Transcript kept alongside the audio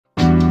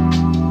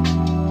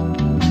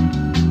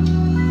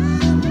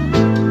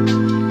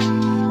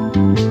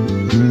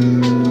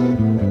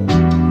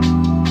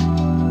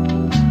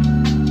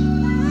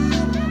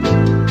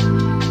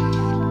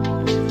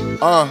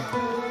Long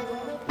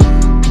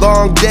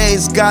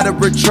days, gotta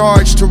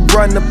recharge to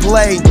run the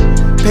play.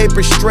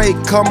 Paper straight,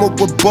 come up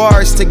with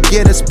bars to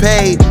get us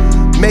paid.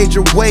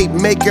 Major weight,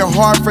 make it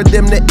hard for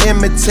them to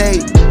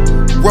imitate.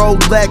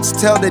 Rolex,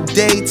 tell the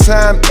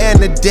daytime and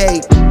the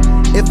date.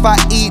 If I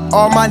eat,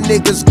 all my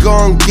niggas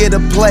gon' get a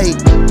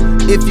plate.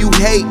 If you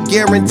hate,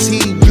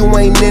 guarantee you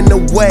ain't in the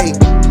way.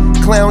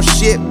 Clown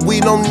shit,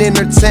 we don't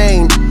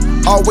entertain.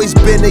 Always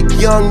been a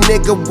young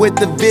nigga with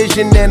a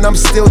vision and I'm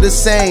still the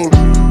same.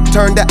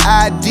 Turn the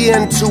idea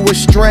into a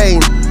strain.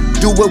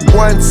 Do it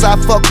once, I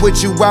fuck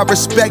with you, I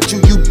respect you,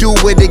 you do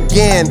it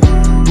again.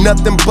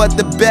 Nothing but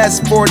the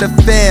best for the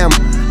fam.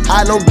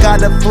 I don't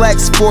gotta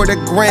flex for the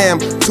gram.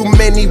 Too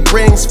many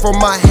rings for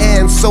my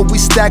hands, so we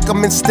stack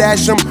them and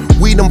stash them.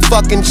 We them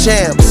fucking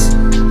champs.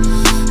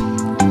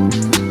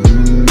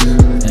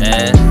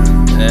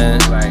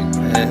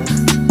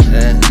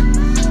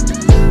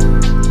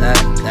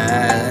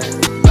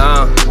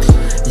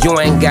 You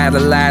ain't got a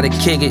lot to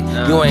kick it.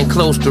 You ain't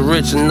close to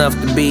rich enough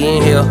to be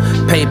in here.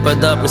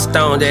 Papered up and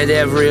stoned at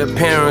every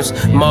appearance.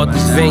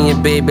 Martha's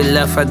Vineyard, baby,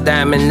 left her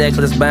diamond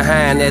necklace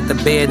behind at the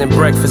bed and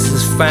breakfast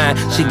is fine.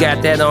 She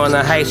got that on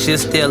her height,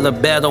 she's still a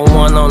better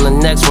one on the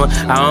next one.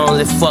 I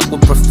only fuck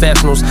with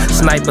professionals.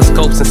 Sniper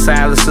scopes and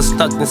silencers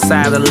stuck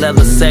inside of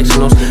leather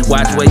sectionals.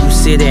 Watch where you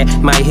sit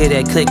at, might hear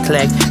that click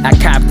clack. I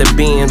copped the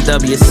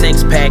BMW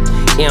 6-pack,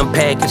 M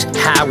package,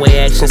 highway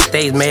action,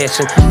 stays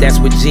mashing. That's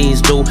what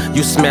G's do.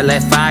 You smell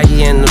that fire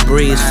in the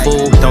breeze,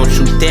 fool. Don't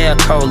you dare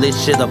call this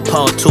shit a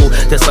part two.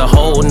 This a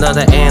whole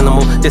nother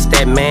animal. This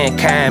that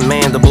mankind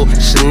mandible.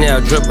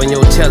 Chanel drip on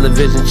your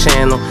television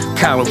channel.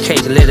 Cow and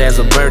cake lit as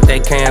a birthday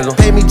candle.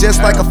 Pay me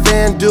just like a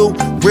fan do.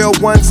 Real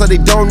one, so they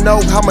don't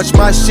know how much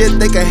my shit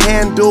they can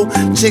handle.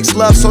 Chicks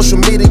love social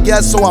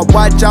media, so I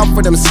watch out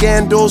for them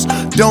scandals.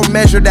 Don't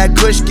measure that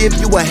kush, give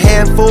you a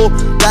handful.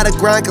 Gotta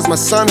grind cause my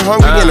son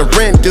hungry and the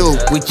rent due.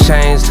 We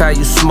changed how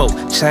you smoke,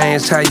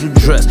 changed how you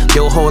dress.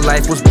 Your whole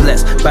life was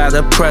blessed by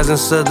the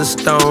presence of the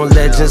stone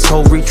legends.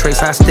 Whole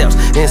retrace our steps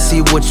and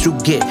see what you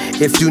get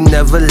if you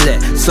never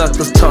let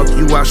suckers talk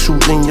you out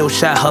shooting your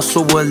shot.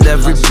 Hustle with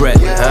every breath,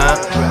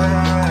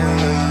 huh?